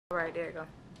Right, there you go.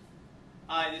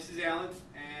 Hi, this is Alan,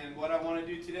 and what I want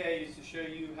to do today is to show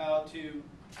you how to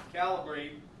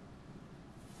calibrate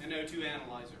an O2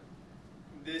 analyzer.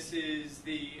 This is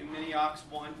the Mini Ox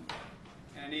 1,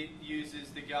 and it uses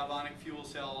the galvanic fuel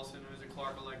cell, also known as a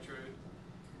Clark electrode.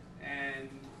 And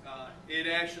it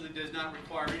actually does not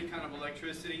require any kind of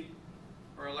electricity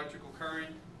or electrical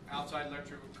current, outside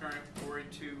electrical current, for it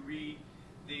to read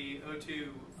the O2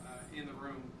 in the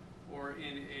room or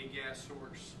in a gas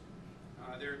source.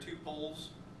 There are two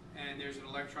poles, and there's an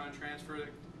electron transfer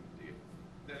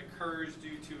that occurs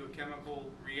due to a chemical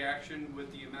reaction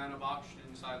with the amount of oxygen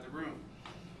inside the room.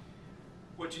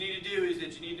 What you need to do is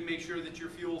that you need to make sure that your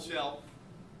fuel cell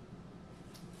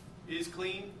is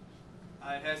clean.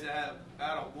 It has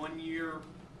about a 1 year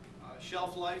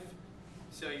shelf life,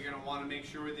 so you're going to want to make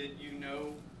sure that you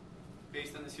know,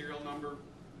 based on the serial number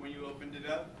when you opened it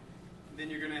up. Then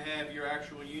you're going to have your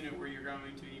actual unit where you're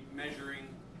going to be measuring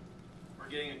or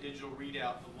getting a digital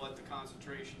readout of what the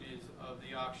concentration is of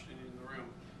the oxygen in the room.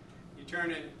 You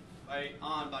turn it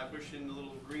on by pushing the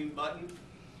little green button,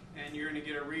 and you're going to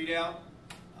get a readout.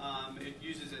 It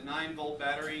uses a 9-volt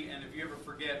battery, and if you ever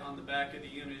forget, on the back of the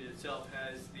unit itself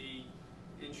has the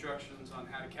instructions on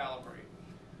how to calibrate.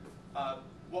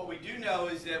 What we do know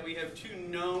is that we have two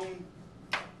known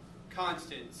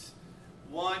constants.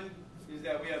 One is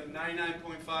that we have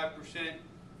 99.5%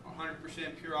 or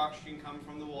 100% pure oxygen coming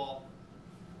from the wall,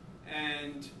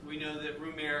 and we know that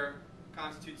room air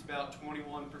constitutes about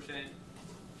 21%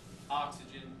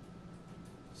 oxygen,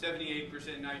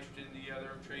 78% nitrogen, and the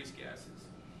other trace gases.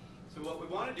 So what we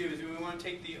want to do is we want to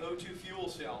take the O2 fuel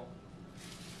cell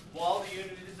while the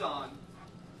unit is on,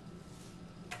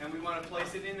 and we want to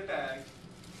place it in the bag,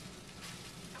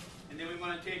 and then we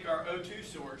want to take our O2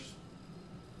 source.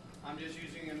 I'm just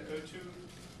using an O2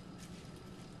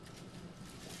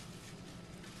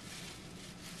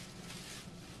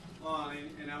 line,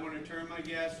 and I'm going to turn my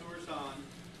gas source on.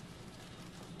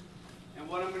 And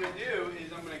what I'm going to do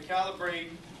is I'm going to calibrate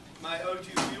my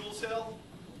O2 fuel cell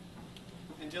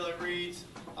until it reads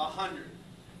 100.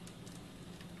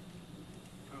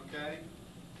 Okay?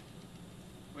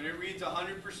 When it reads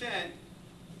 100%,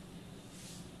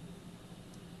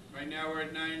 right now we're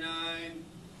at 99.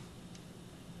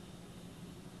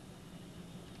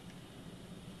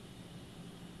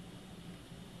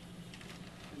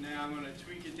 And now I'm going to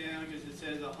tweak it down because it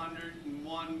says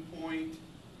 101 point.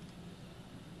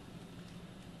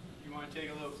 You want to take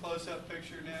a little close-up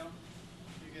picture now?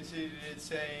 You can see that it's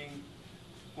saying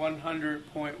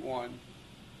 100.1.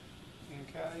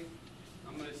 Okay?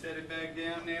 I'm going to set it back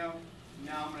down now.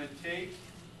 Now I'm going to take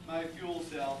my fuel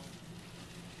cell,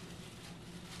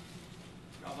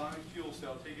 galvanic fuel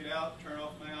cell, take it out, turn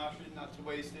off my oxygen, not to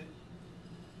waste it.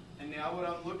 And now what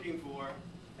I'm looking for,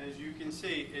 as you can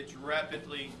see, it's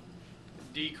rapidly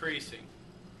decreasing.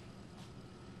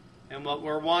 And what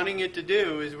we're wanting it to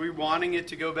do is we're wanting it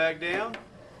to go back down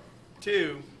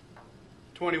to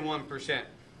 21%.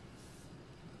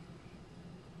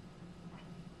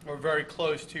 Or very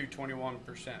close to 21%.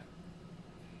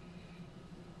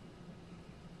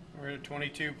 We're at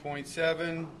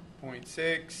 22.7,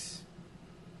 0.6,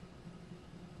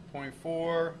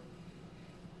 0.4.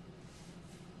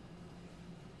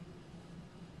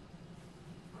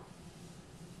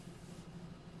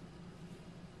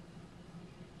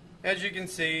 As you can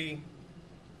see,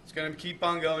 it's going to keep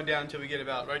on going down until we get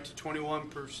about right to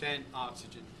 21%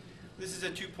 oxygen. This is a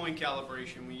 2-point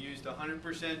calibration. We used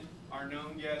 100% our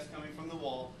known gas coming from the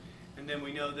wall, and then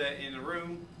we know that in a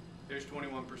room there's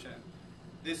 21%.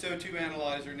 This O2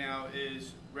 analyzer now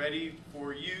is ready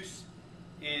for use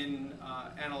in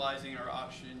analyzing our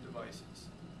oxygen devices.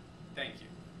 Thank you.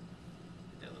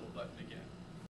 Hit that little button again.